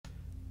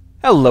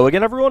Hello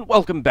again, everyone.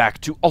 Welcome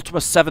back to Ultima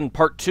VII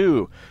Part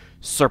 2,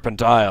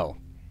 Serpent.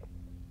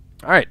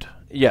 Alright,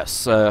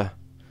 yes,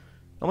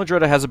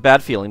 Elmadreda has a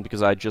bad feeling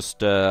because I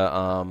just,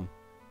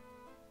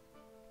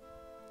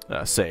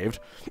 saved.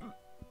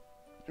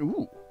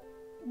 Ooh,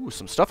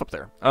 some stuff up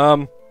there.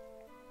 So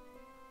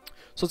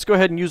let's go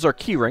ahead and use our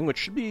keyring, which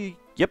should be,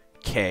 yep,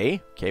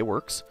 K. K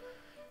works.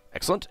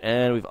 Excellent,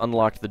 and we've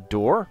unlocked the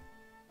door.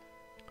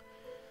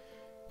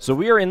 So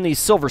we are in the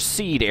Silver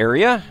Seed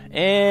area,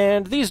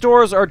 and these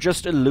doors are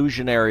just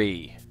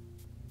illusionary.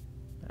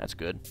 That's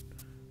good.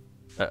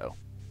 Uh-oh.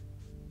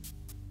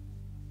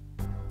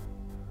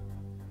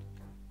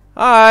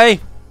 Hi!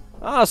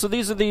 So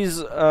these are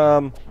these,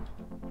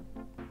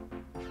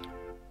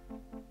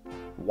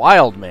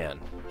 Wild Man.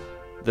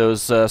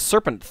 Those,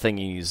 serpent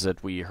thingies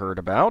that we heard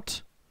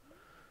about.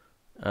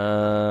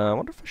 I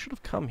wonder if I should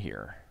have come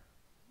here.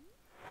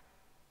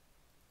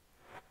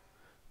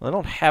 Well, I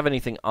don't have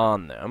anything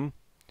on them.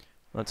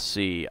 Let's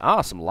see.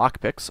 Some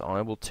lockpicks.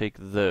 I will take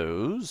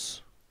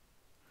those.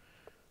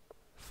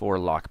 4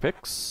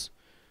 lockpicks.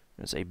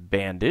 There's a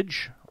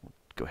bandage. I'll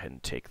go ahead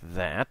and take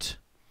that.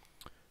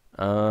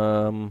 We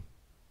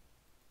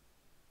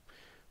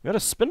got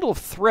a spindle of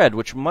thread,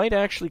 which might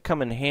actually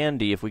come in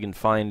handy if we can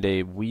find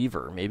a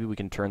weaver. Maybe we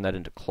can turn that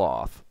into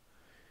cloth.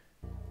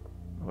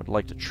 I would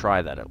like to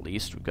try that at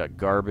least. We've got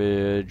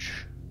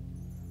garbage.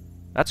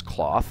 That's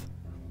cloth.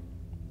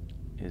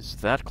 Is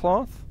that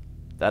cloth?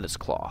 That is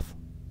cloth.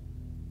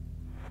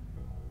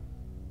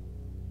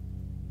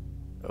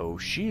 Oh,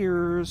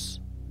 shears.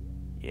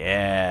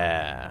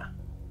 Yeah.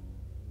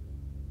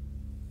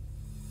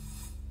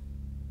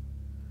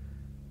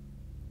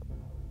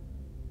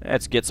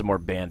 Let's get some more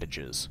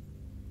bandages.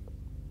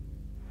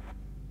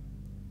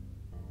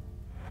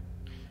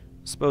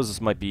 Suppose this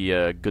might be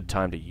a good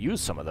time to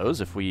use some of those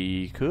if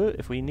we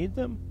need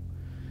them.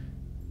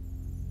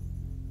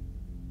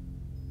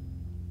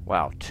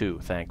 Wow, 2.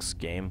 Thanks,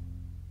 game.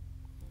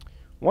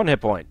 1 hit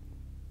point.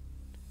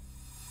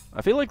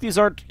 I feel like these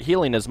aren't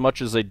healing as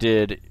much as they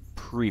did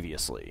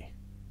previously.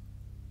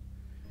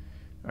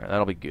 Alright,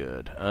 that'll be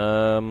good.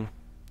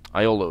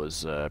 Iolo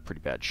is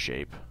pretty bad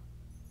shape.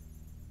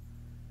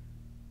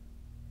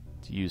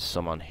 Let's use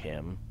some on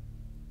him.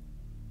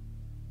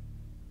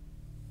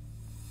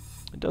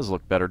 It does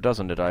look better,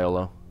 doesn't it,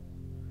 Iolo?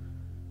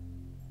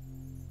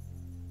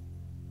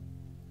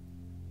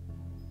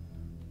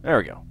 There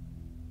we go.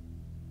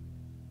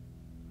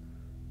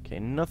 Okay,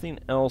 nothing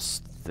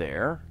else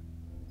there.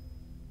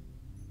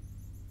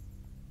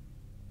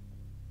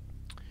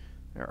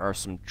 There are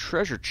some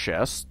treasure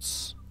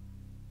chests.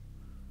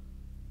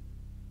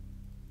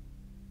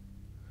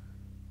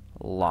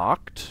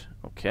 Locked.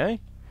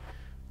 Okay.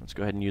 Let's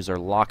go ahead and use our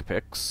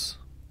lockpicks.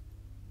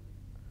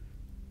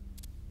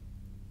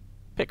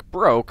 Pick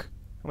broke.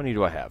 How many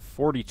do I have?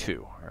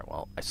 42. Alright,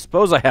 well, I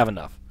suppose I have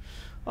enough.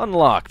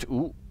 Unlocked.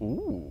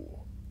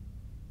 Ooh.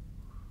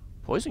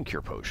 Poison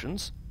cure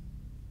potions.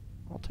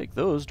 I'll take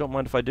those. Don't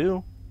mind if I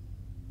do.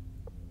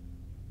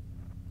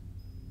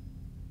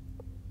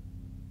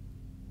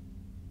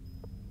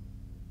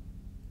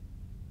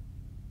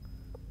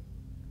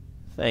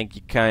 Thank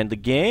you kindly,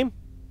 game.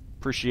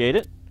 Appreciate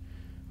it.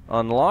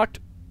 Unlocked.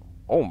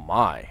 Oh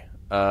my.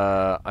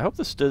 I hope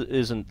this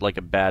isn't like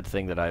a bad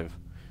thing that I've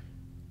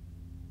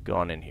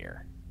gone in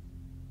here.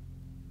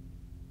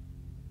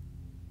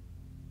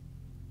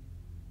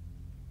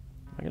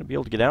 Am I going to be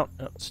able to get out?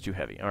 Oh, it's too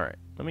heavy. Alright.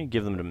 Let me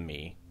give them to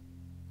me.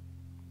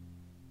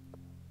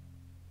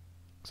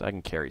 Because I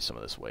can carry some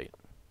of this weight.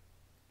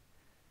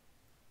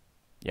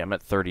 Yeah, I'm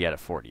at 30 out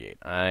of 48.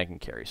 I can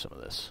carry some of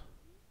this.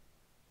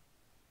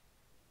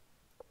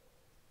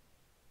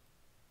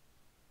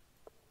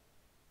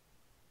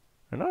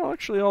 They're not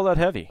actually all that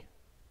heavy.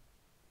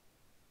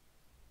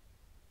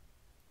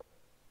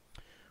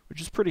 Which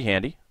is pretty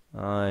handy.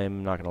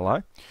 I'm not going to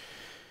lie.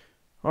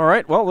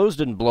 Alright, well, those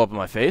didn't blow up in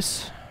my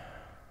face.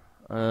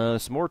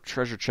 Some more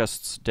treasure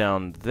chests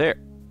down there.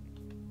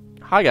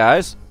 Hi,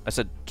 guys. I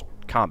said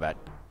combat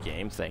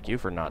game. Thank you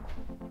for not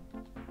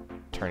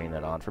turning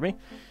that on for me.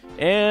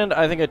 And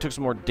I think I took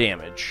some more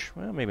damage.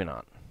 Well, maybe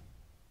not.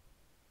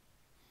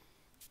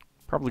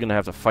 Probably going to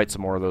have to fight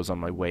some more of those on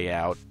my way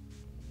out.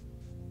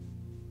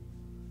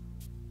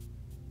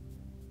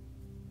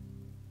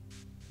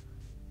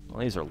 Well,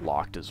 these are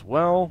locked as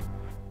well.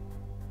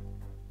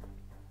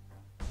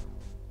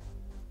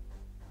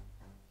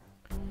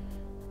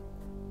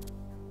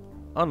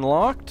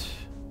 Unlocked.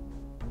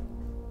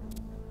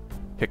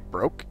 Pick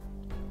broke.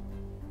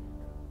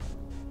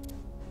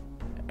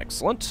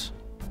 Excellent.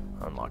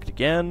 Unlocked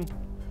again.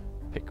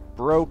 Pick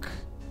broke.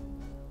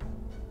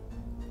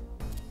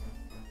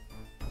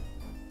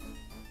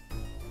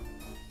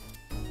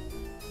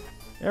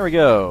 There we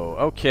go.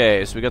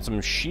 Okay, so we got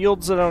some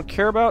shields that I don't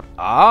care about.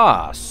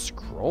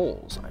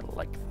 Scrolls. I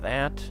like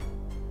that.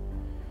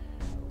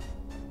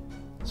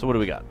 So what do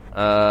we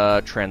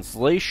got?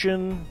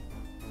 Translation.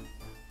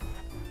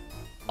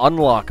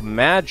 Unlock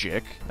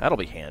magic. That'll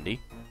be handy.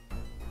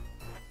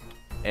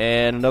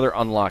 And another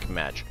unlock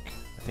magic.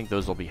 I think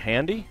those will be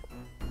handy.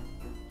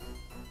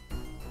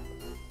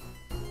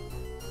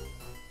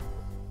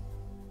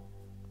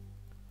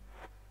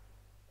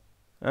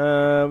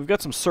 We've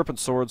got some serpent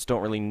swords,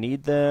 don't really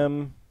need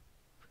them.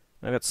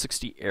 I've got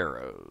 60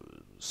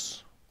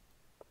 arrows.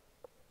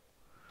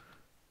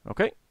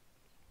 Okay.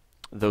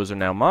 Those are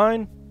now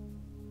mine.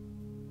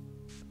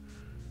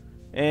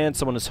 And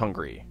someone is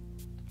hungry.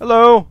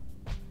 Hello!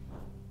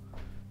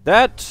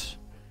 That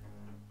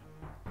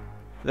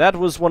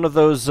was one of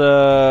those,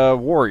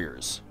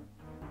 warriors.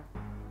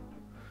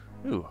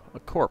 Ooh, a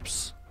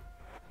corpse.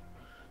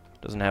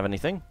 Doesn't have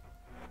anything.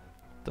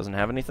 Doesn't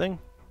have anything.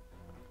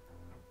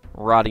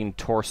 Rotting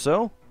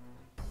torso.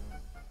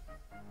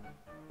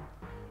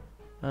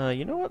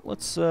 You know what?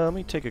 Let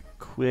me take a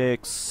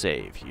quick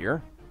save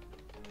here.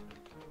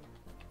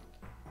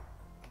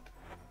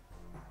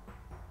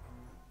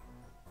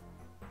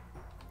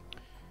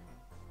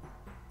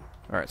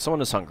 Alright,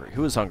 someone is hungry.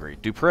 Who is hungry?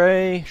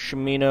 Dupre,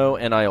 Shimino,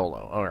 and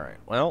Iolo. Alright,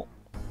 well.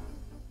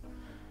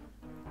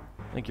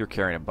 I think you're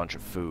carrying a bunch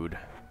of food.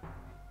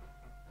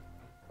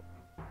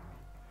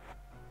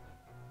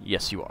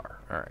 Yes, you are.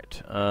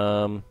 Alright.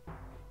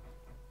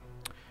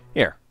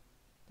 Here.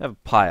 Have a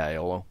pie,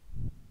 Iolo.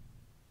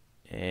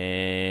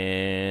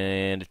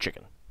 And a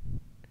chicken. Do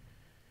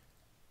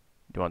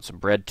you want some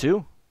bread,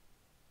 too?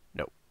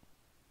 Nope.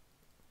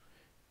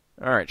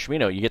 Alright,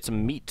 Shimino, you get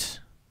some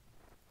meat.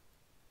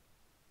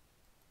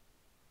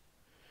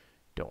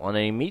 Don't want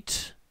any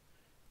meat.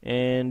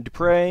 And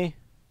Dupre.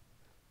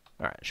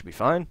 Alright, should be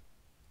fine.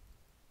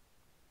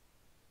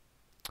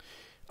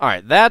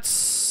 Alright,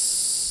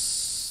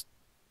 that's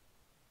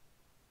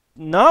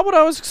not what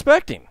I was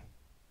expecting.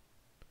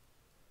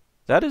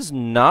 That is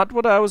not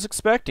what I was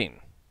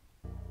expecting.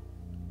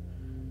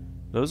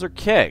 Those are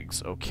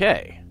kegs.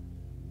 Okay.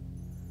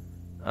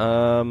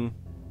 So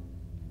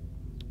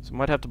I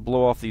might have to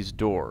blow off these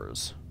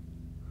doors.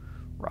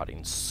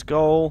 Rotting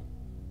skull.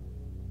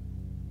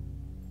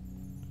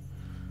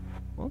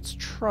 Let's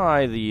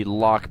try the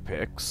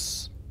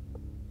lockpicks.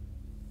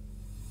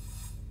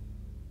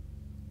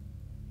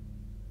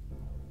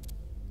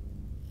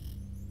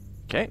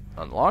 Okay,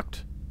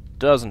 unlocked.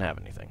 Doesn't have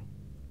anything.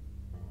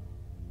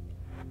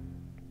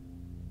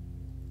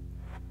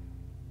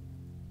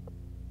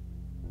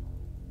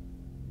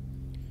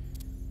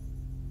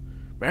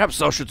 Perhaps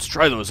thou shouldst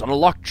try those on a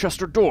locked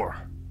chest or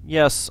door.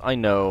 Yes, I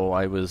know.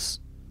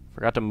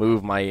 Forgot to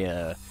move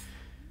my,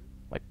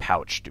 my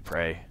pouch,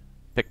 Dupre.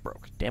 Pick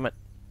broke. Damn it.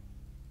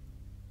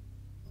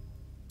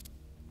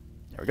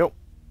 There we go.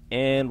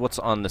 And what's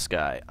on this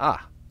guy?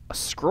 Ah, a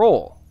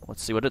scroll.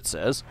 Let's see what it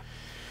says.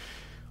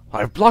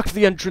 I've blocked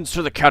the entrance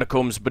to the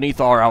catacombs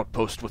beneath our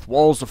outpost with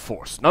walls of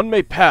force. None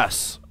may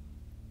pass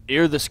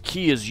ere this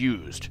key is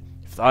used.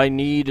 If thy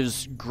need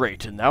is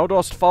great, and thou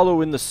dost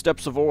follow in the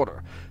steps of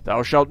order,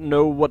 thou shalt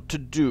know what to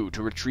do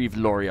to retrieve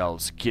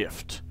L'Oreal's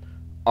gift.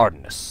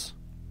 Ardiniss.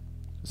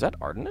 Is that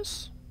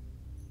Ardiniss?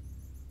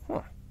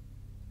 Huh.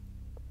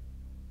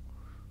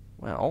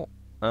 Well,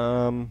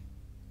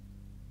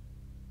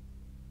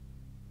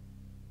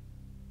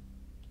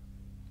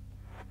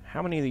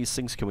 how many of these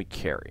things can we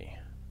carry?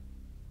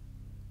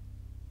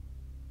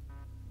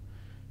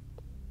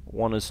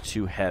 One is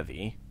too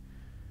heavy.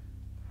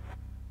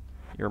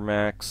 You're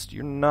maxed.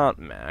 You're not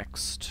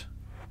maxed.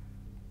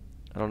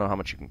 I don't know how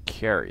much you can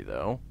carry,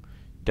 though.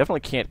 You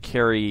definitely can't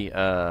carry,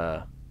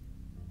 let's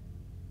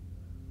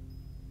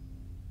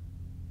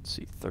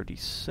see,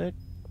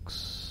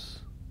 36.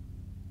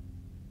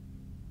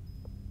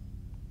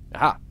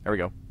 Aha! There we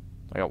go.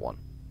 I got one.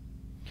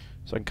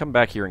 So I can come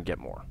back here and get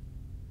more.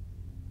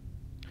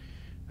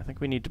 I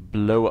think we need to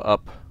blow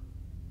up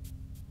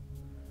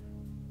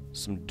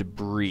some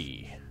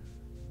debris.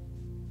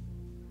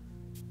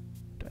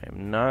 I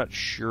am not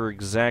sure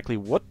exactly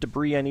what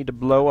debris I need to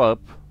blow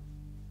up,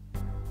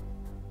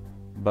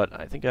 but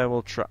I think I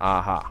will try.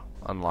 Aha!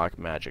 Unlock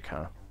magic,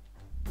 huh?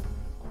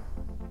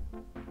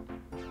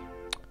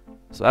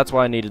 So that's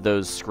why I needed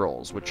those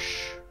scrolls,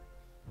 which...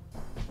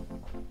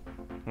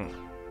 I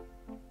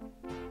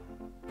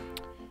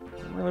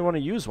don't really want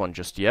to use one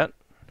just yet.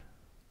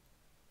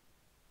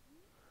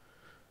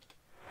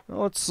 Well,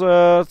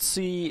 let's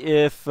see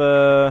if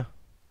this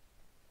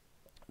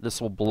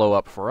will blow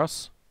up for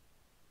us.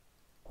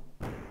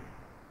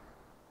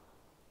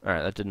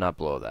 Alright, that did not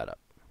blow that up.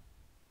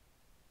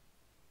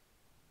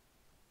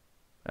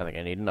 I think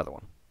I need another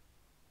one.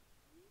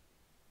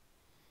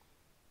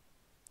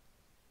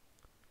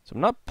 So I'm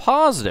not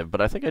positive,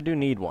 but I think I do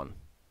need one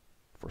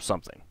for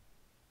something.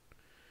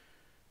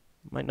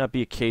 Might not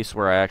be a case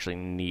where I actually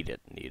need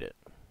it.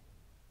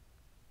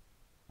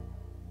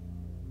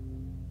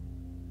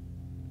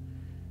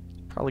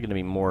 Probably going to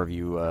be more of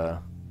you,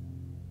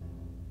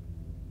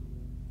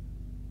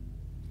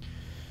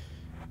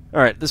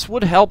 Alright, this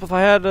would help if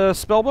I had a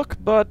spellbook,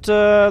 but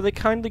they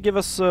kindly give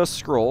us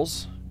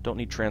scrolls. Don't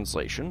need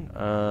translation.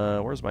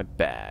 Where's my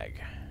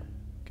bag?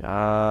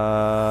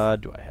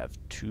 God, do I have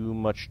too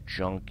much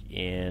junk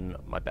in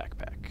my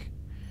backpack.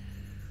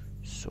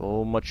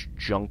 So much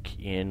junk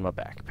in my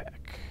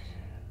backpack.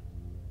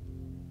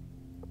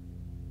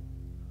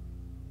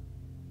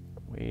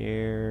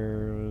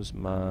 Where's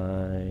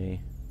my...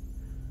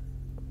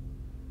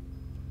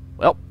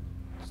 Well,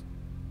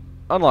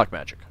 Unlock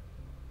magic.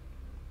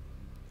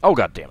 Oh,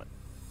 god damn it.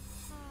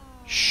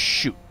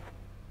 Shoot.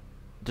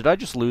 Did I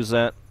just lose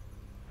that?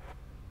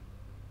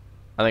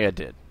 I think I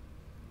did.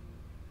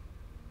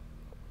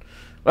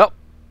 Well.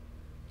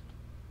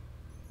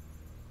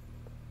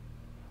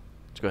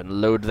 Let's go ahead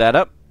and load that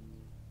up.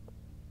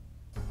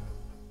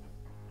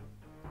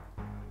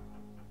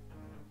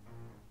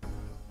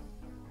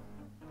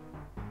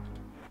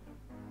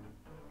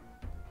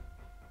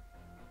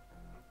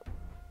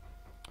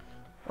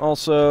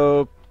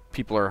 Also,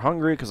 people are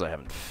hungry because I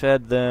haven't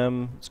fed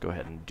them. Let's go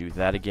ahead and do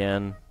that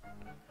again.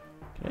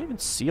 Can I even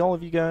see all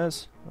of you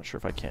guys? Not sure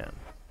if I can.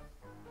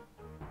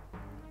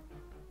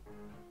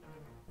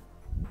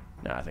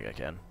 No, I think I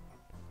can.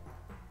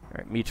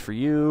 Alright, meat for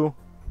you.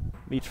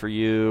 Meat for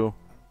you.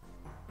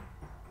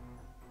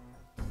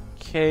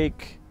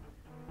 Cake.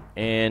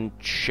 And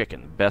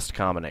chicken. Best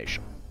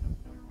combination.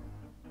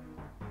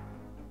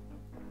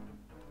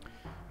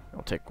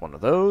 I'll take one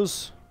of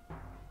those.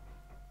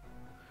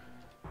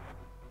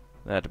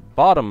 That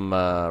bottom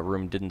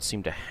room didn't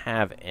seem to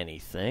have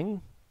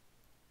anything.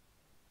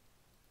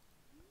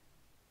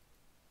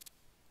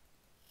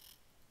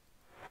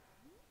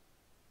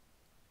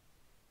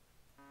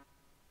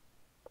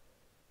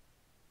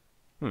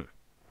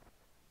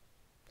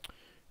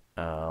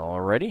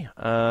 Alrighty.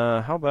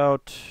 How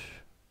about...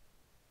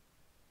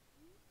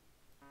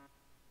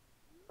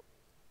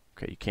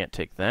 Okay, you can't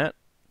take that.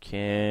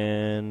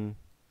 Can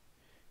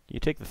you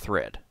take the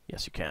thread?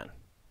 Yes, you can.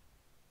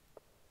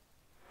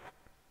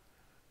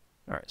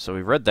 Alright, so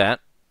we've read that.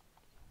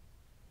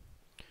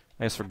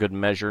 I guess for good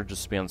measure,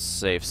 just to be on the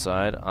safe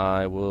side,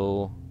 I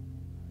will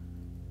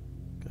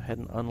go ahead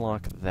and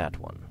unlock that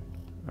one.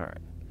 Alright.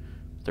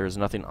 There's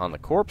nothing on the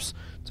corpse.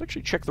 Let's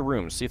actually check the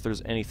room, see if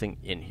there's anything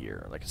in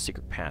here, like a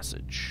secret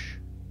passage.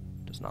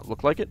 Does not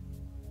look like it.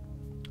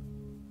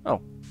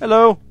 Oh,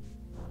 hello!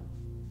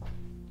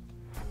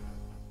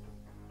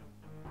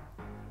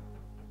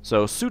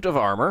 So, suit of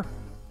armor.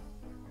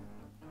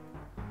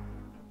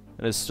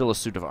 It is still a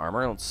suit of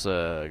armor. Let's go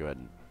ahead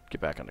and get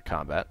back into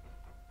combat.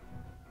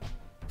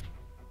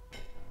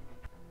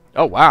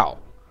 Oh, wow.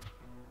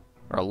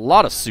 There are a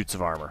lot of suits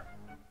of armor.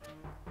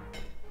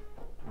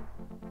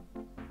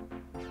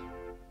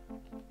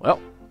 Well.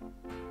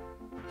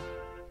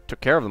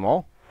 Took care of them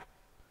all.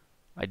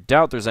 I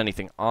doubt there's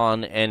anything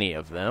on any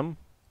of them.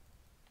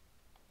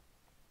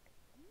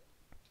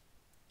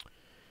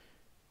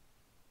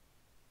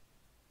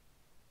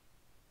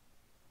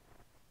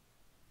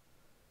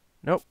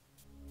 Nope.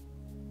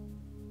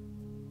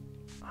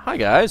 Hi,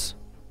 guys.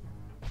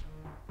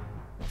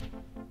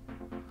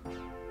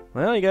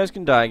 Well, you guys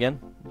can die again.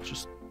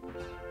 Just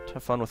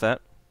have fun with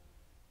that.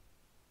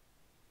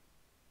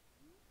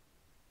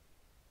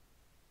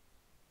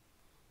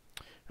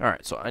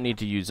 Alright, so I need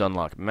to use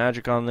unlock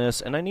magic on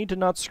this, and I need to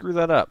not screw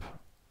that up.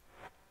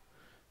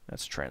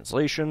 That's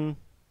translation.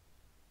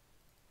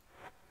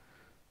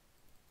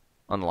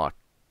 Unlock.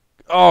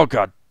 Oh,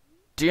 god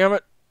damn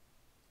it.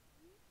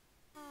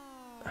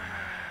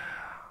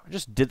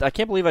 I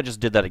can't believe I just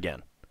did that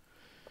again.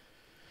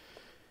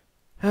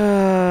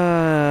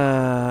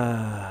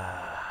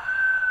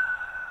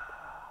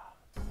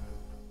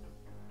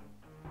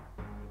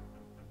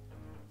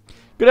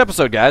 Good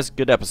episode, guys.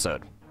 Good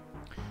episode.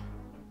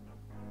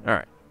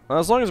 Alright. Well,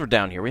 as long as we're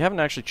down here, we haven't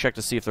actually checked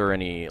to see if there are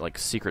any, like,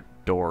 secret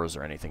doors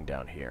or anything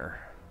down here.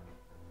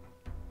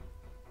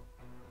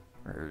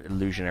 Or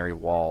illusionary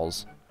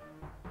walls.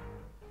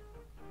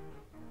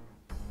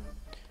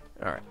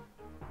 Alright.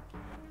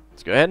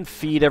 Let's go ahead and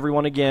feed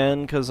everyone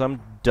again, because I'm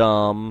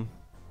dumb.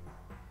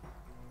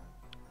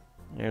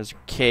 There's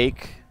your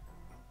cake.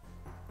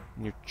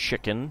 And your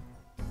chicken.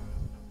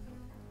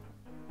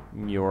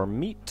 And your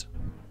meat.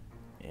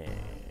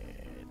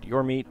 And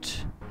your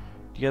meat.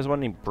 Do you guys want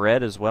any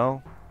bread as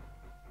well?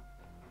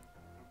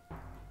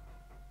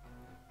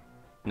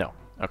 No.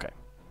 Okay.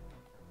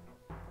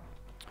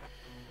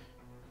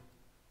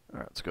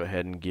 Alright, let's go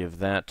ahead and give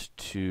that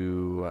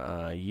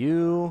to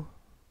you.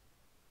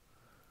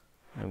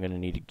 I'm going to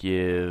need to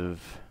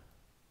give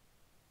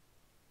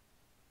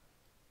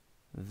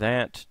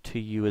that to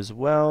you as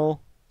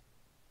well.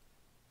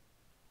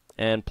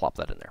 And plop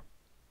that in there.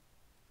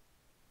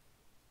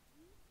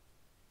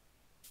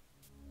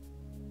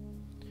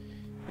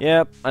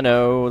 Yep, I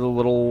know, the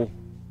little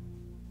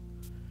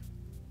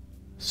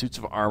suits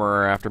of armor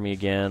are after me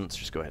again. Let's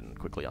just go ahead and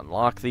quickly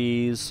unlock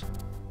these.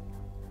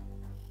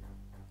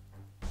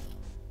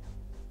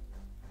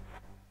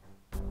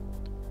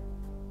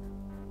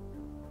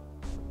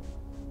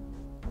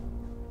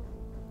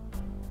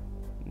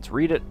 Let's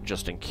read it,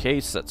 just in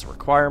case that's a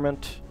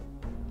requirement.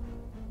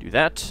 Do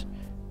that.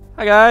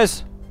 Hi,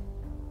 guys!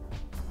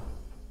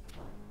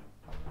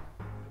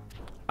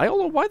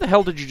 Iola, why the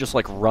hell did you just,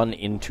 like, run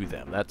into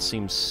them? That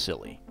seems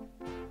silly.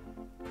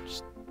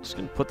 Just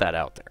gonna put that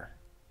out there.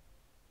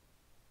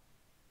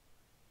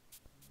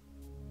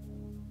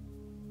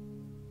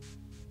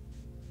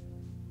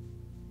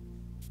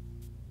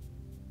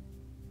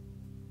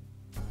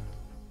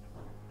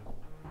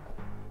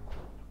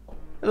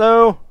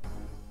 Hello?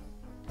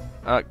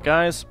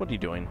 Guys, what are you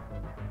doing?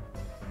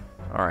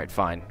 Alright,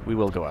 fine. We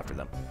will go after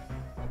them.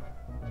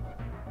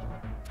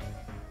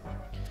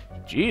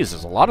 Jeez,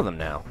 there's a lot of them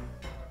now.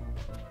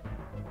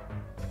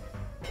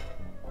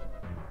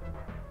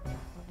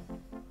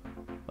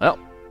 Well,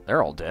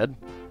 they're all dead.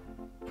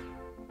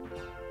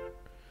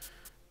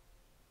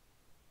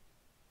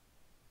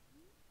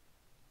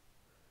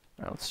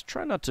 Now, let's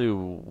try not to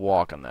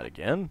walk on that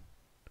again.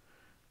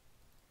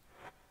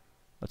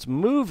 Let's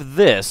move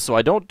this so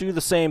I don't do the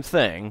same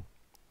thing.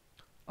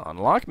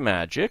 Unlock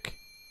magic.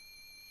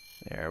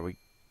 There we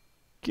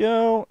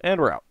go. And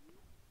we're out.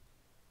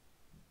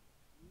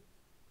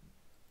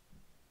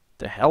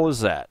 The hell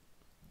is that?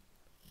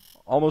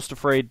 Almost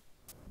afraid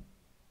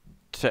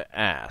to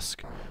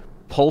ask.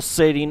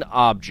 Pulsating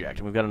object.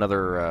 And we've got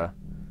another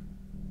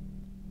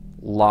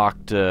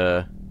locked...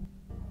 Ew.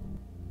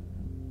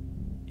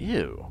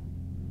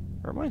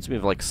 It reminds me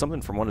of like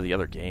something from one of the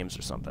other games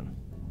or something.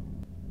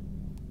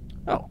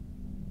 Oh.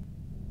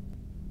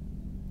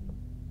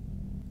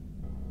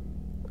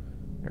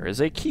 There is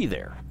a key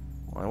there.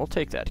 Well, I will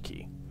take that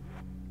key.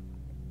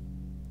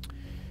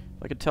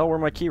 If I could tell where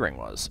my keyring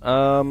was. If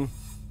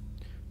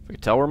I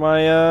could tell where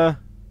my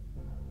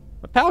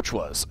pouch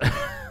was.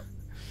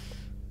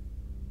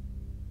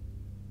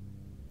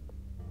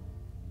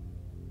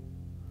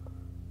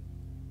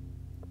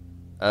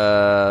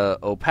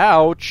 Oh,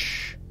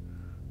 pouch.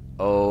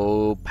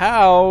 Oh,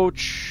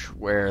 pouch.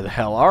 Where the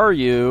hell are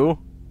you?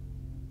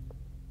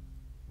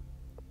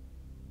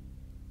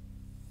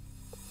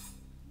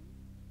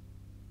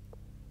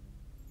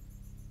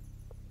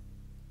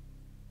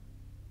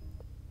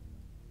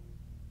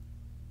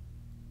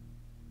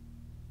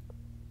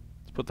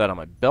 Let's put that on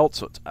my belt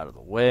so it's out of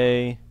the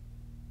way.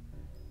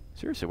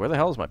 Seriously, where the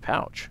hell is my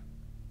pouch?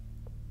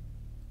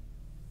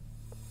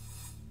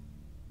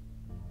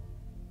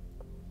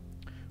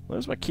 Well,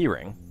 there's my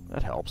keyring.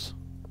 That helps.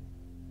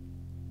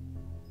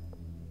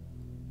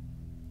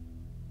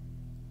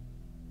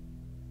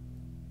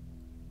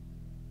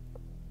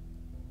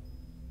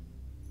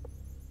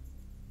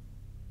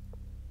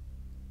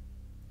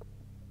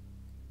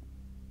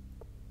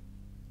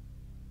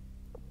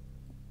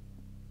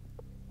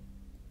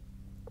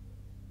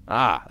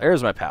 Ah,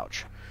 there's my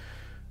pouch.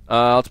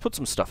 Let's put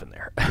some stuff in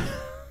there.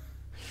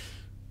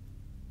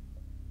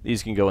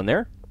 These can go in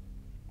there.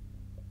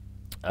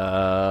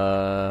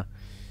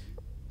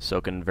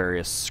 Soak in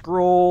various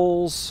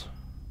scrolls.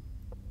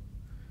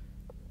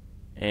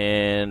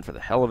 And for the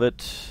hell of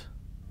it,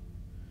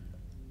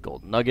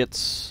 gold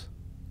nuggets.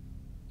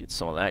 Get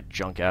some of that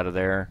junk out of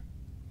there.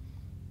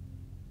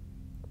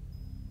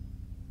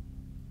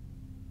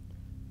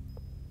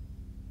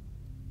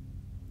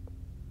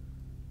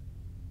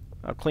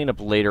 I'll clean up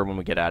later when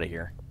we get out of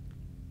here.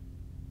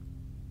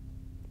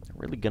 I'm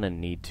really gonna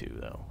need to,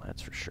 though.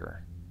 That's for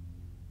sure.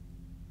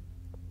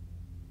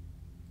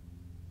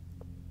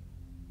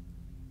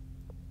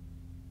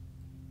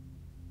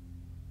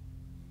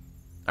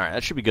 Alright,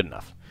 that should be good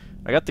enough.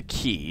 I got the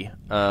key.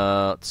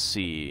 Let's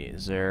see.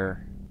 Is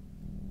there...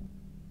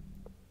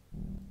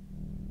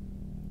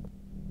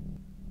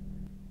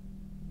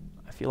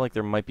 I feel like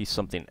there might be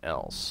something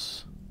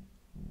else.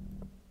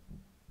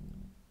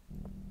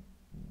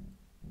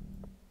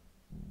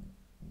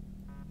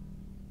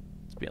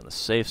 Let's be on the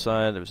safe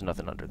side. There was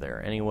nothing under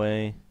there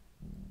anyway.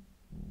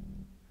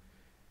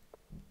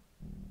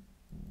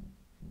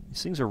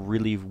 These things are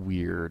really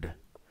weird.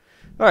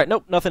 Alright,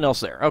 nope, nothing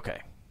else there.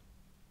 Okay.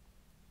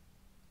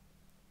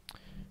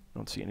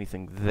 Don't see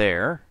anything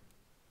there.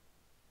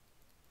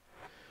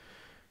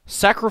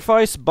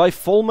 Sacrifice by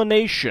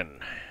fulmination.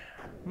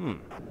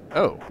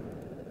 Oh.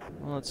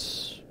 Well,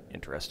 that's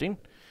interesting.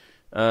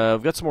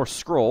 We've got some more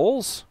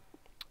scrolls.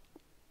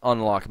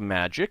 Unlock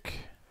magic.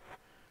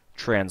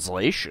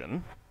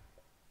 Translation.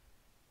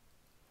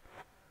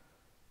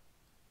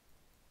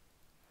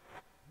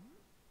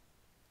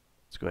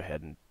 Let's go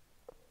ahead and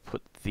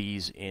put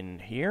these in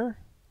here.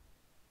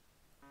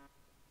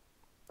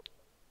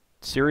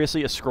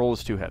 Seriously, a scroll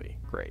is too heavy.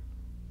 Great.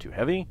 Too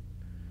heavy.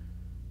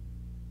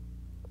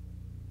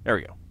 There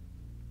we go.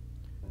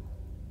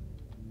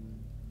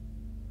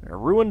 There are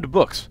ruined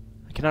books.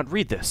 I cannot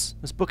read this.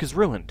 This book is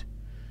ruined.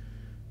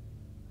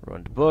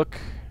 Ruined book.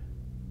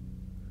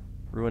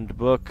 Ruined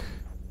book.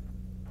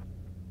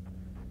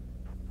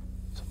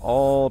 These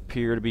all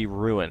appear to be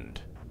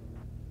ruined.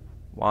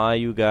 Why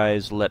you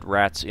guys let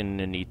rats in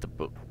and eat the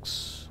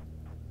books?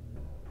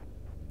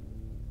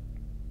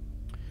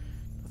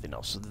 Nothing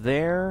else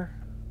there.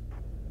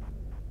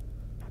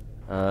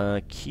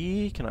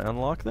 Key. Can I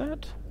unlock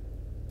that?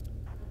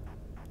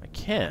 I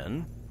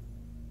can.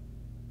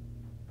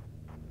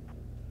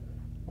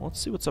 Well, let's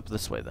see what's up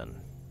this way then.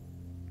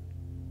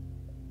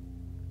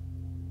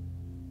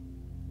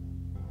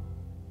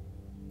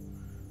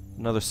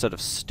 Another set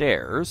of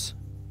stairs.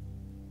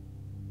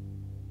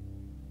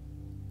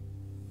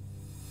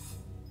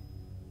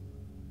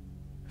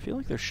 I feel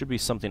like there should be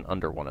something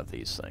under one of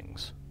these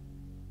things.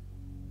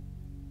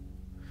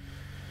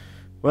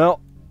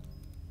 Well,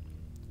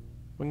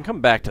 we can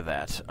come back to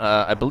that.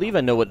 I believe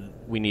I know what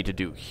we need to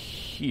do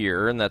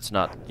here, and that's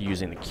not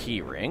using the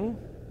key ring.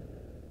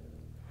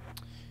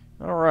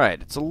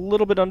 Alright, it's a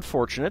little bit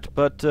unfortunate,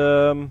 but,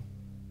 where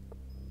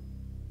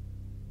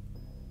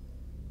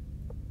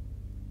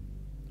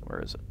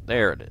is it?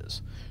 There it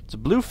is. It's a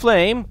blue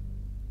flame.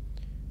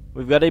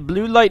 We've got a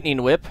blue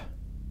lightning whip.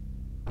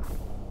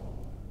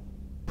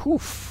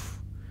 Poof.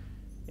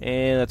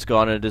 And that's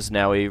gone, and it is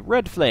now a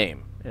red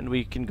flame. And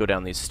we can go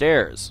down these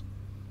stairs.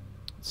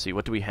 Let's see,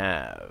 what do we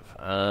have?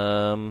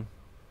 Oh.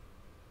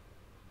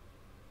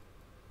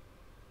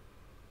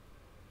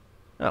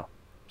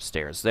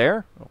 Stairs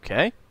there.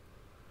 Okay. Is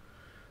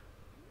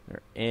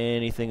there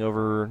anything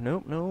over...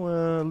 Nope,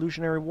 no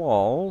illusionary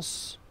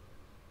walls.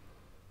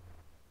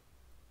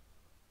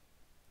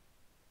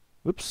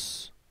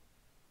 Oops.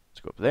 Let's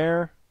go up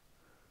there.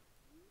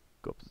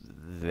 Go up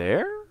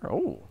there?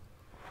 Oh.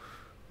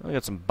 We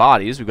got some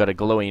bodies. We've got a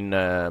glowing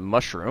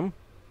mushroom.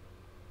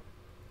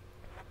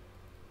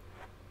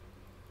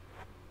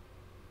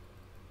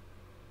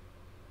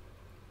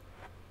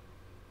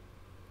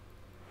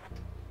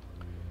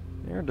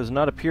 There does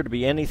not appear to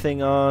be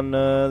anything on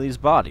these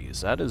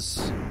bodies. That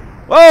is...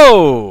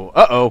 Whoa!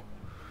 Uh-oh.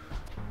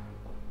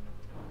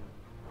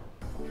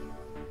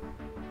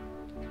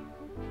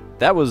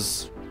 That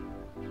was...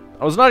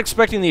 I was not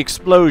expecting the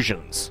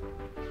explosions.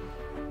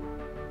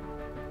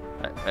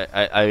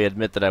 I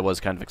admit that I was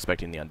kind of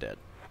expecting the undead.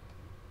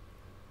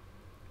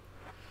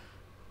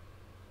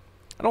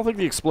 I don't think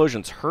the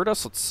explosions hurt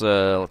us.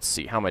 Let's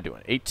see. How am I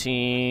doing?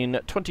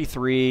 18,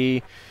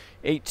 23,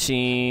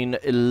 18,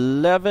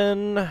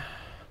 11.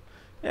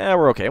 Yeah,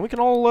 we're okay. We can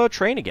all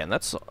train again.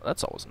 That's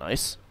always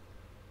nice.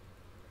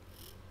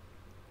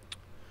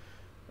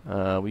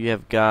 We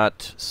have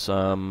got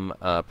some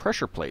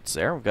pressure plates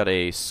there. We've got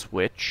a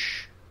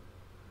switch.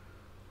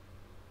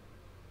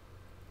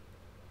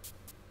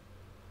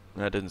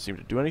 That didn't seem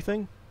to do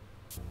anything.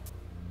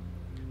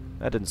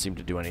 That didn't seem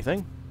to do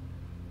anything.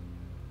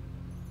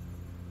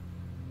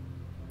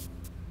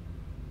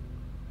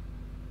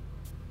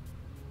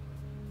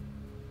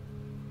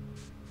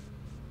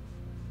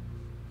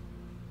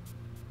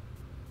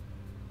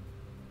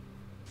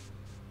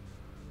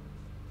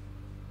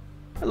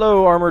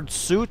 Hello, armored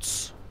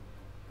suits.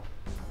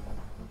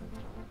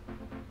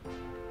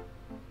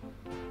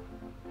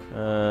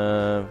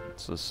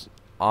 It's this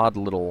odd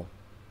little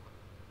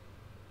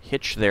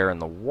hitch there in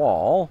the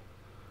wall.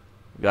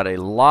 We've got a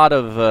lot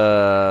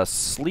of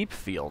sleep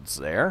fields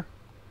there.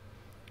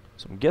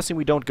 So I'm guessing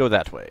we don't go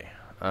that way.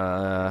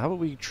 How about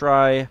we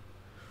try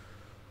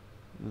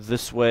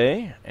this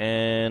way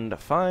and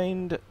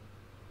find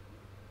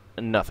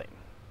nothing.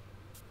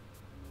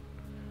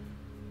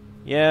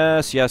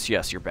 Yes, yes,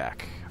 yes, you're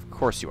back. Of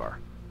course you are.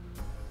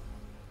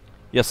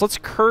 Yes, let's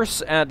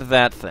curse at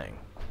that thing.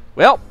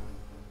 Well...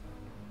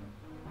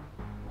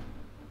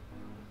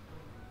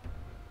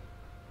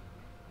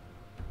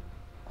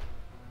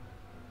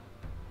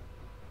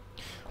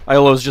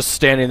 Iolo's just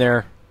standing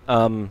there.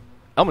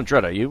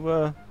 Almondretta, you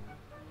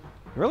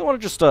really want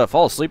to just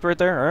fall asleep right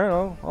there?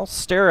 Alright, I'll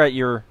stare at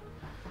your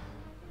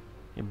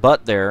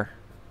butt there.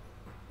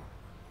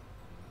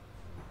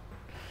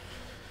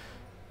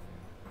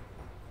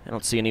 I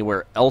don't see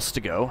anywhere else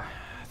to go.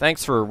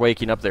 Thanks for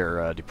waking up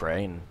there,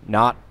 Dupre, and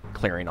not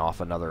clearing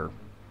off another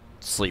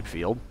sleep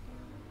field.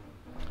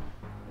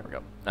 There we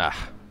go.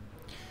 Ah.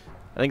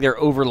 I think they're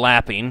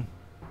overlapping.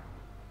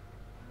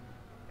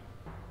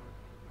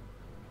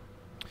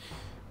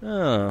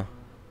 Oh.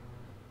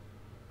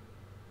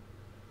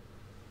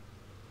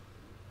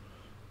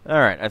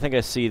 Alright, I think I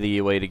see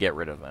the way to get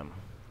rid of them.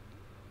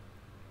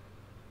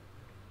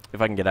 If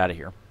I can get out of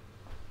here.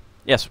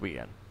 Yes, we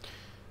can.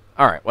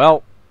 Alright,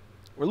 well,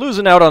 we're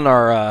losing out on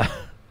our,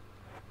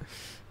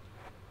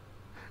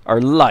 our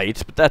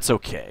light, but that's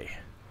okay.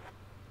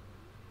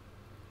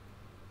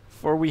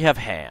 For we have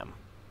ham.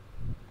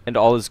 And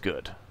all is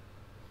good.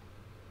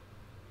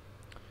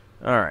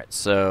 Alright,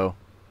 so...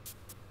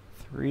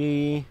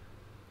 3...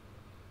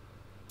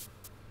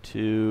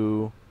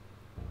 2,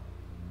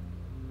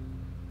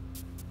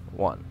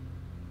 1.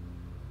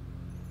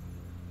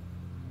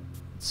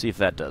 Let's see if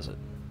that does it.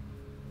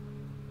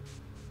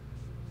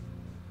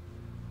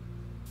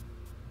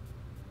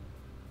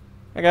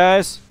 Hey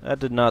guys, that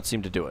did not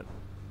seem to do it.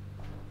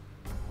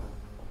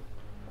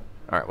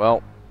 Alright,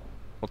 well,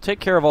 we'll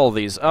take care of all of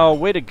these. Oh,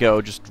 way to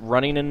go, just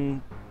running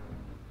in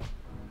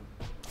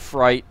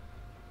fright.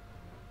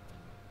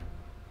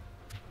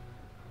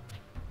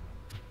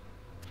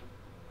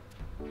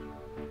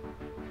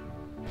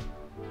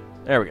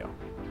 There we go.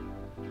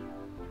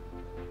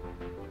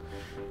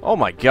 Oh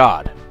my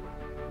god.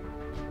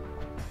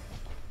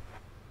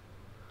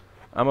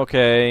 I'm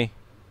okay.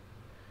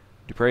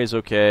 Dupre's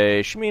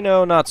okay.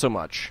 Shimino, not so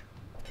much.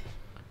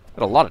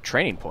 Got a lot of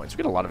training points. We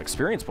get a lot of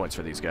experience points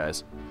for these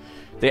guys.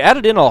 They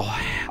added in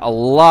a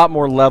lot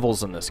more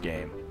levels in this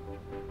game.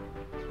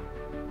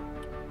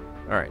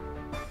 Alright.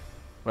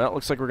 Well, it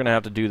looks like we're going to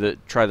have to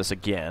try this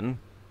again.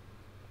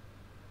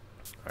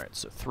 Alright,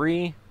 so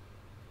 3...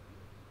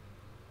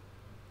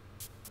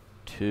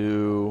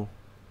 2,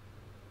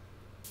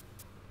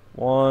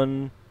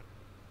 1.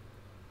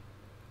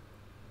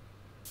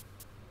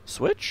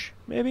 Switch,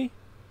 maybe?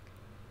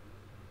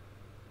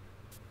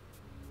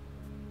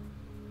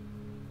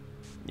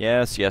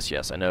 Yes, yes,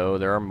 yes, I know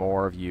there are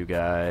more of you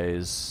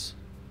guys.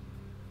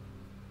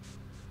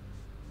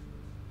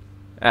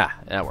 Ah,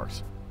 that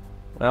works.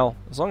 Well,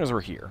 as long as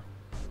we're here.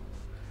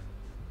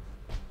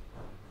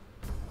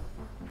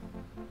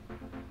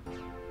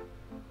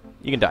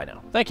 You can die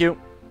now. Thank you.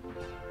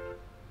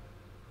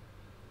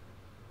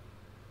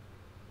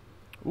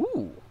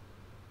 Ooh.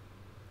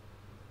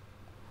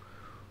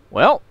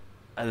 Well,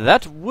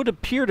 that would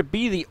appear to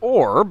be the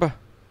orb.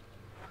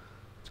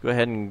 Let's go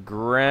ahead and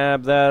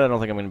grab that. I don't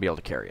think I'm going to be able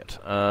to carry it.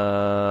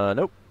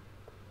 Nope.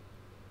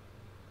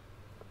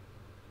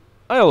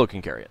 Iolo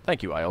can carry it.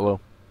 Thank you, Iolo.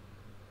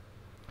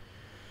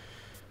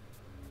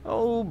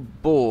 Oh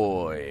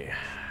boy.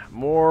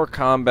 More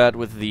combat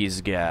with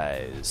these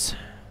guys.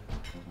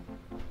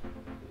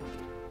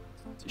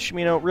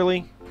 Shimino,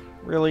 really?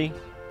 Really?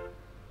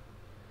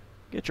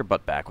 Get your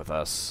butt back with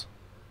us.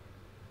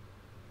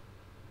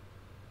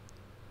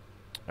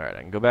 Alright,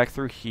 I can go back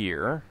through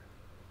here.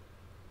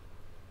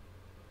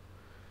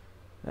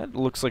 That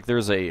looks like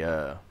there's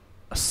a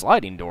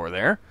sliding door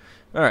there.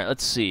 Alright,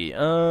 let's see.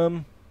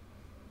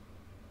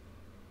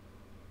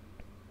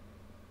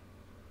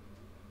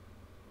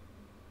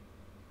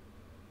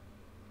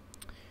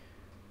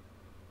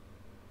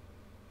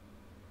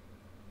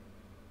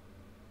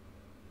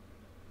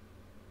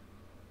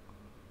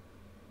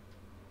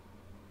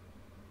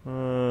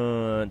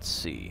 Let's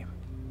see.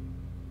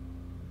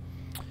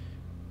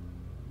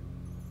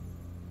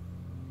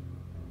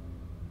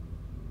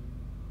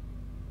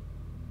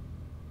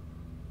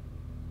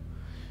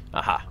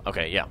 Aha.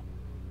 Okay. Yeah.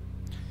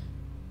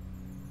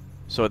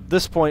 So at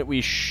this point,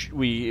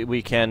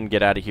 we can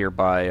get out of here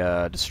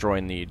by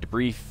destroying the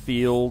debris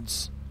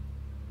fields,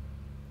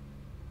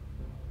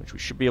 which we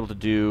should be able to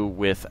do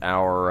with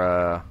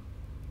our.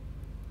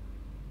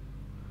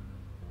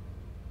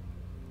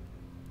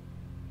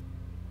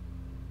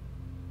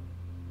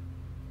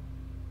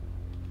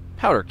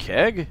 Powder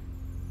keg?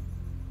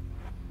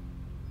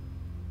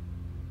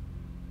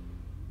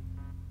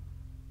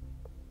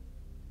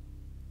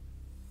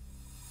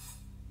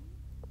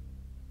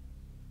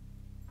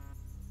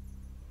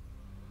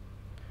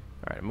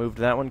 Alright, I moved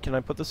that one. Can I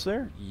put this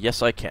there?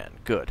 Yes, I can.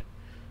 Good.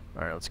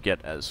 Alright, let's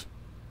get as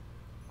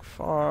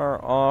far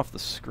off the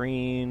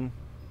screen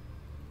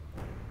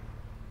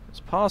as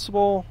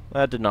possible.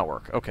 That did not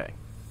work. Okay.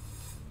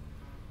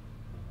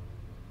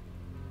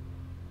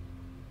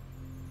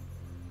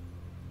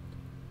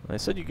 They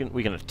said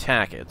we can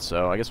attack it,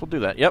 so I guess we'll do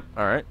that. Yep,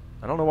 alright.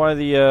 I don't know why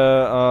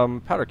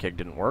the powder keg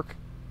didn't work.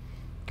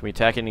 Can we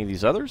attack any of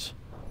these others?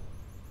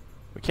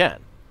 We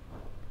can.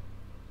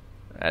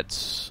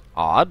 That's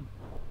odd.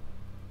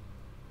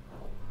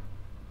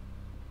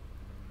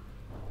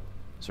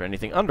 Is there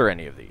anything under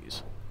any of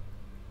these?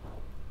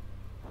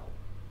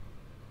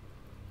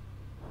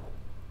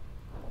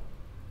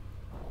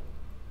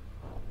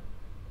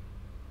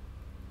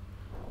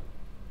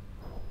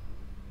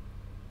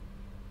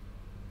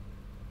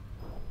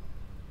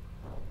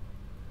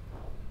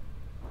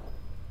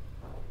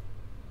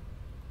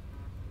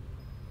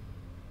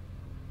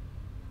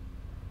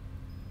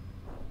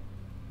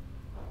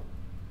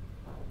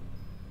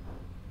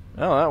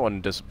 Oh, that one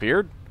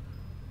disappeared.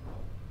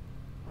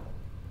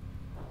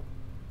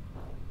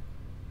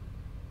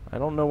 I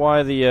don't know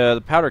why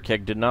the powder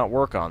keg did not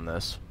work on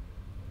this.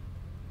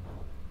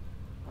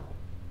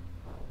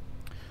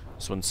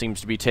 This one seems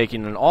to be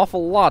taking an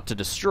awful lot to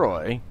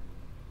destroy.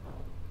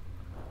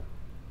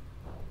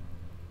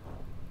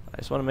 I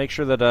just want to make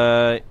sure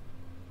that,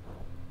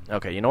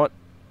 okay, you know what?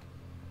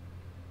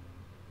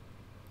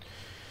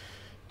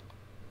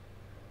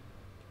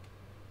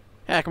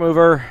 Hack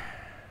mover.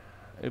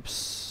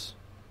 Oops.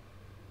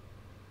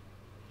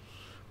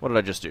 What did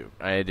I just do?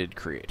 I did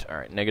create.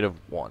 Alright,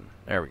 -1.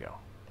 There we go.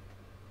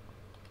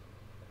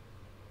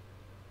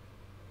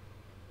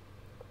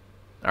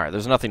 Alright,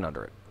 there's nothing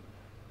under it.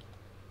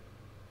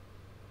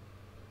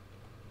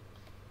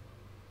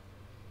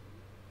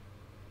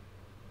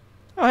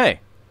 Oh, hey.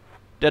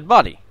 Dead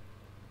body.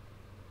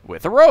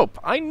 With a rope.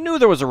 I knew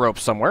there was a rope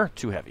somewhere.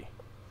 Too heavy.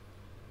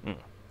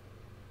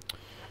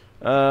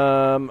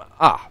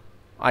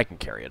 I can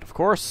carry it, of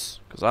course,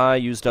 because I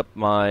used up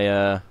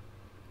my,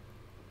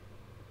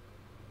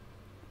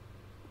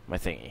 my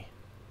thingy.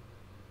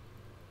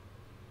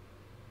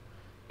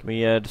 Can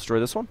we,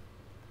 destroy this one?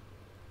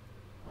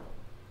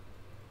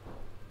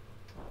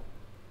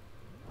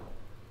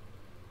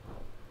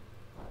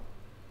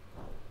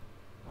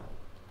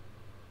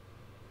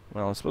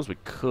 Well, I suppose we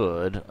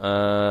could,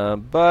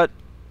 but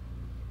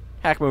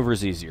hack mover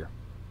is easier.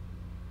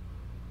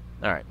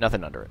 Alright,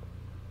 nothing under it.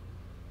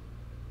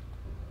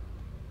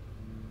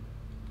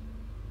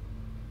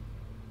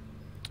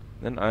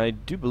 Then I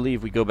do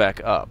believe we go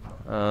back up.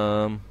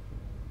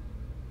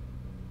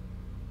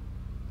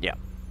 Yeah.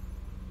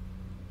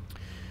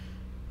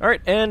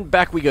 Alright, and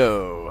back we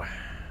go.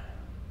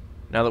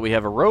 Now that we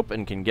have a rope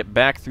and can get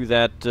back through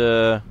that,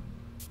 the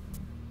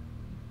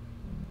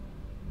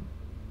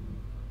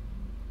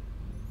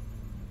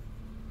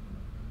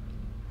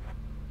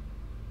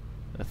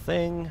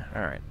thing.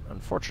 Alright,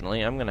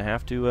 unfortunately, I'm going to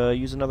have to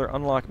use another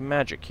unlock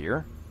magic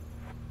here.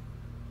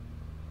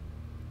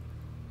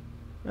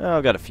 Oh,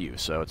 I've got a few,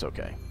 so it's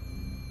okay.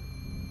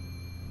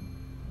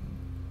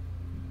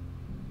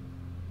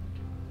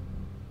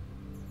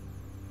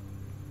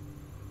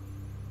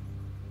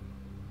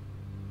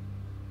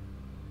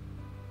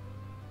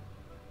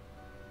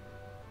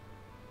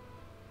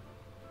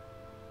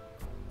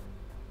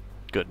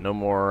 Good, no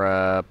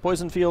more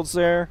poison fields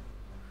there.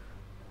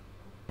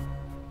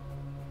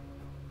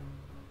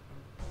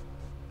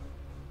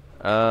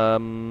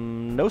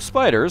 No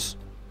spiders.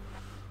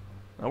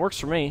 That works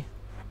for me.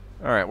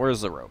 Alright, where's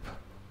the rope?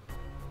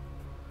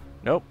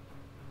 Nope.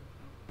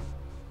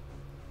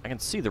 I can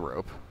see the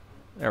rope.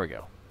 There we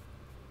go.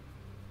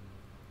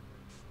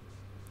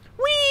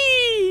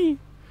 Whee!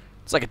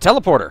 It's like a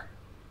teleporter.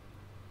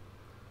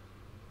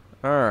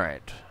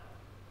 Alright.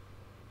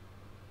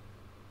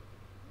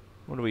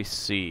 What do we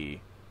see?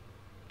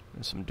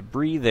 There's some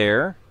debris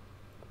there.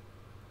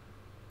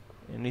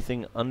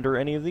 Anything under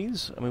any of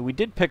these? I mean, we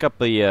did pick up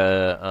the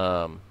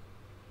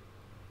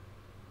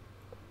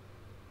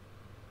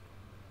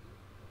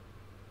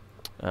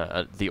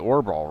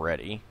orb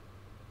already.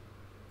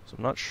 So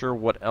I'm not sure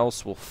what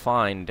else we'll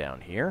find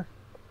down here.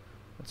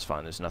 That's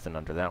fine, there's nothing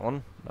under that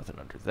one. Nothing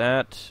under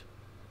that.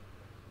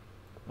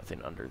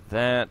 Nothing under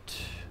that.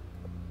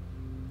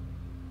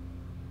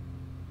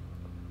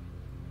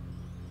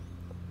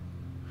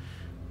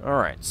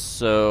 Alright,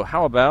 so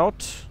how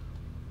about...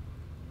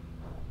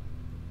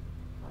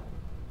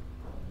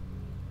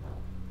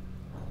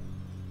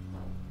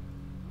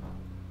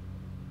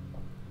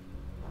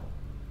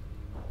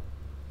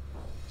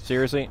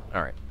 Seriously?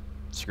 Alright,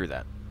 screw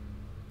that.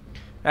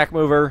 Hack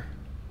mover.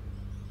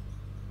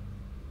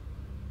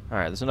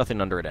 Alright, there's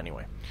nothing under it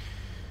anyway.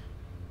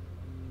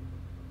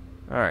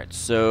 Alright,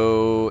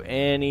 so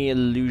any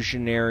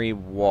illusionary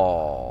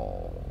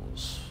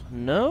walls?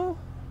 No?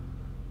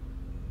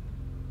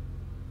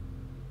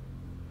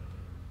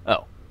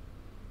 Oh.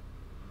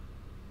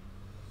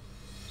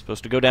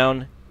 Supposed to go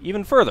down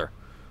even further.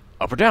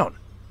 Up or down?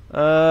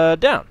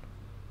 Down.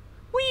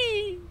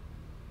 Whee!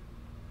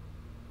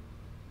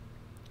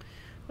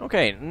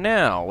 Okay,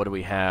 now what do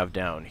we have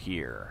down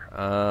here?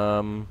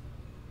 Got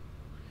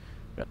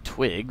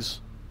twigs.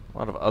 A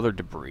lot of other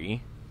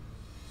debris.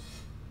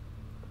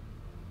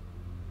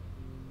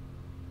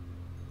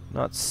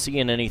 Not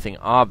seeing anything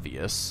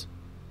obvious.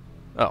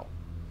 Oh.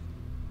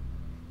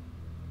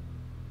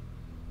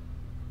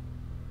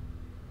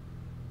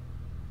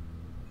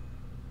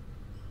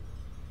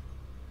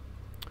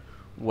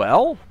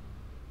 Well,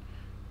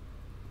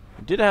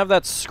 we did have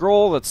that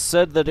scroll that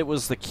said that it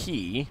was the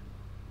key.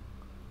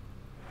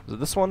 Is it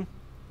this one?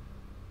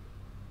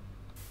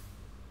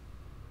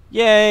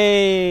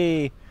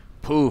 Yay!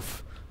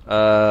 Poof.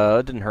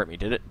 It didn't hurt me,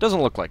 did it?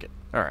 Doesn't look like it.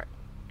 Alright,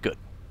 good.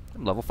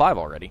 I'm level 5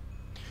 already.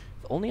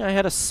 If only I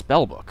had a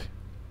spell book.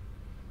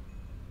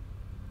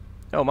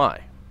 Oh my.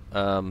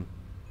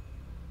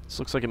 This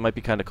looks like it might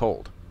be kind of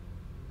cold.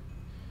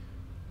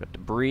 Got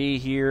debris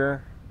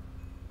here.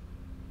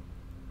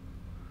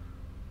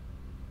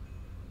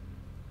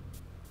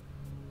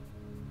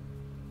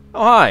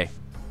 Oh, hi.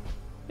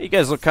 You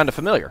guys look kind of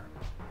familiar.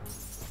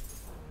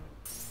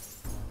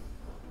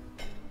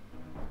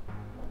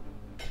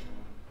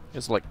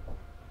 It's like...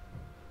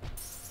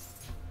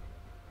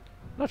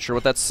 Not sure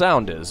what that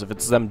sound is. If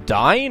it's them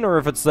dying or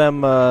if it's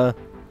them,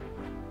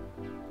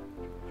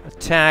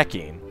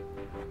 attacking.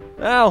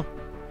 Well,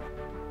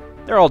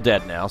 they're all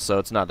dead now, so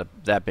it's not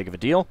that big of a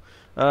deal.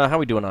 How are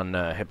we doing on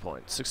hit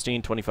points?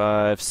 16,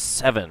 25,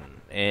 7,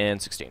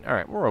 and 16.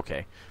 Alright, we're okay.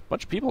 A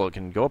bunch of people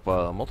can go up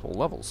multiple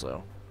levels,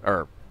 though.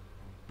 Or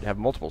have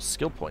multiple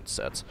skill point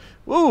sets.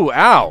 Woo!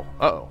 Ow!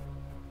 Uh-oh.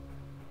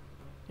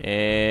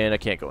 And I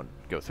can't go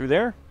through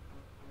there.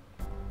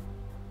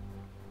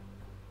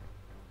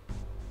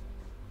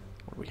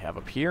 What do we have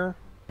up here?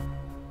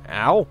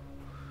 Ow!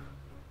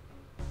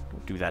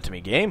 Don't do that to me,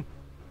 game.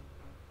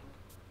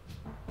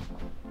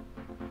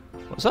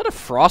 Was that a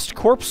frost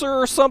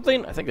corpser or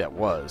something? I think that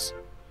was.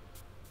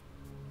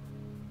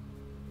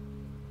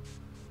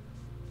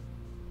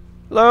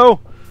 Hello?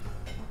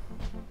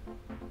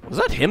 Was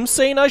that him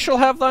saying I shall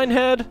have thine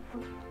head?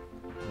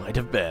 Might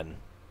have been.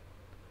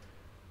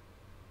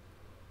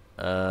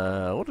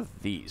 What are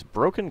these?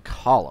 Broken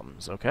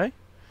columns, okay.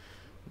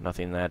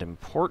 Nothing that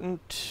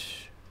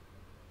important.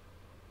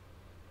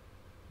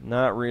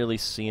 Not really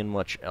seeing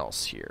much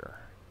else here.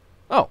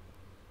 Oh.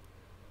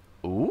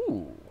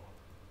 Ooh.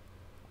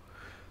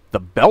 The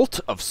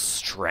Belt of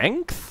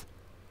Strength?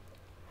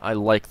 I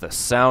like the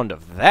sound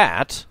of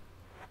that.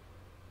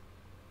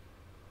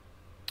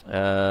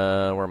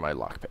 Where are my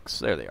lockpicks?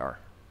 There they are.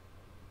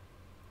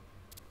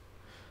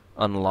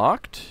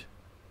 Unlocked.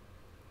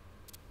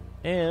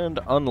 And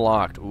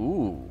unlocked.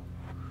 Ooh.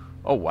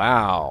 Oh,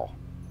 wow.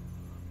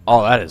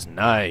 Oh, that is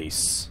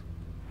nice.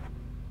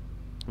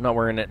 I'm not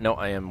wearing it. No,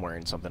 I am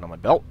wearing something on my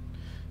belt.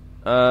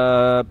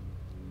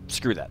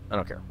 Screw that. I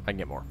don't care. I can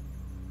get more.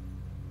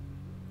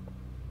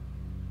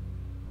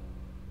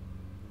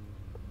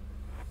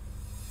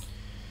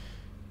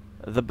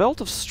 The Belt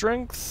of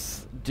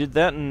Strength, did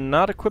that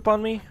not equip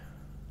on me?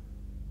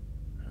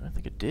 I don't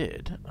think it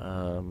did.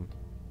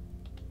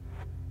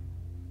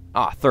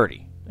 Ah,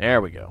 30.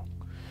 There we go.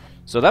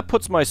 So that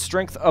puts my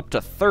strength up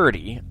to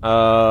 30.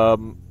 I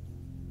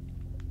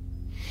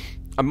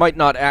might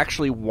not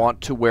actually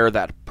want to wear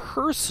that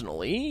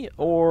personally,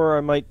 or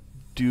I might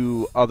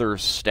do other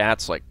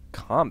stats like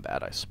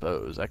combat, I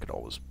suppose. That could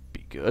always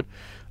be good.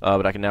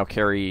 But I can now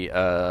carry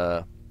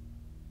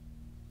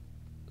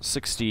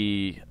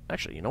 60...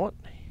 Actually, you know what?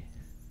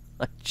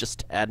 I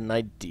just had an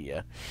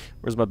idea.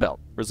 Where's my belt?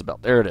 Where's the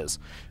belt? There it is.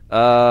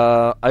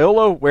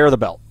 Iolo, wear the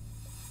belt.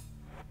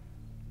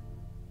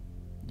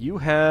 You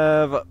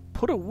have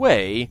put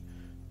away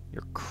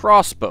your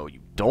crossbow, you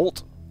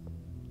dolt.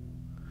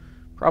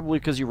 Probably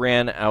because you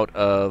ran out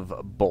of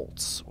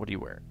bolts. What do you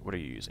wear? What are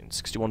you using?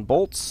 61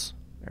 bolts?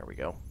 There we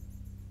go.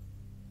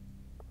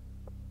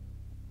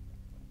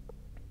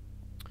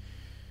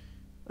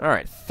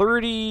 Alright,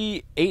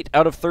 38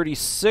 out of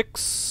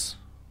 36.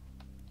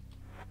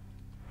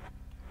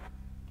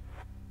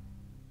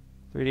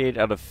 38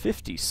 out of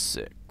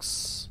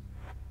 56.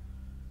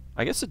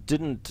 I guess it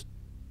didn't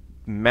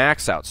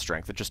max out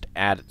strength, it just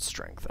added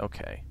strength.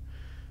 Okay.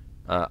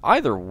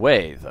 Either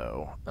way,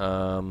 though,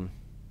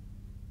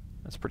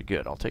 that's pretty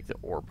good. I'll take the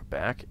orb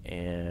back,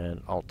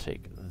 and I'll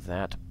take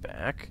that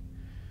back.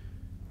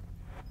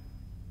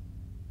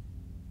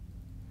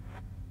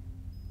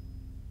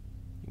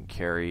 You can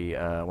carry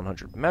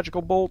 100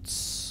 magical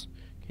bolts.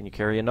 Can you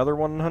carry another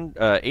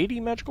 80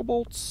 magical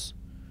bolts?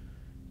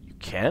 You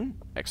can.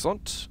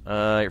 Excellent.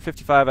 You're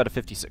 55 out of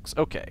 56.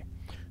 Okay.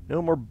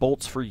 No more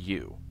bolts for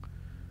you.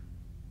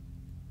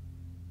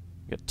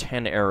 You got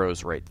 10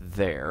 arrows right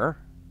there.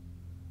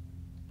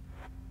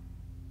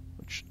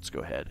 Let's go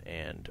ahead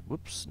and...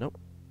 Whoops, nope.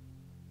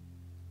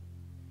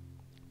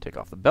 Take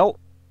off the belt.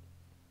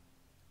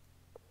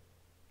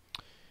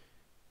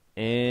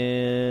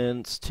 And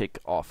let's take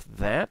off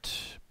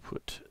that.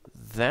 Put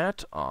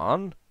that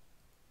on.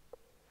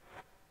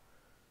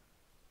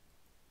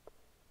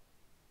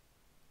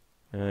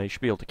 You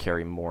should be able to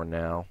carry more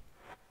now.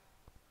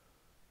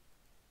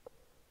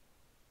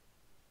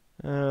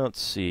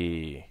 Let's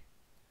see.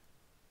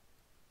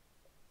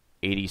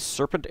 80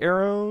 serpent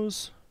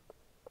arrows.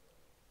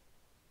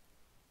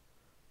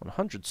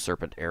 100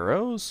 serpent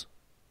arrows.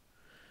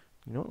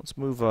 You know what? Let's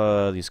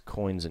move these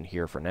coins in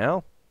here for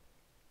now.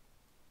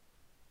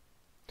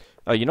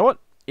 You know what?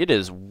 It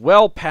is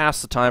well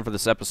past the time for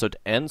this episode to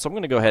end, so I'm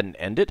going to go ahead and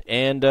end it.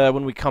 And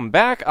when we come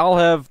back, I'll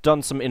have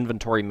done some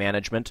inventory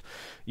management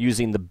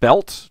using the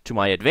belt to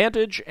my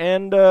advantage,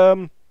 and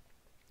then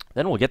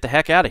we'll get the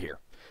heck out of here.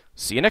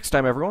 See you next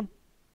time, everyone.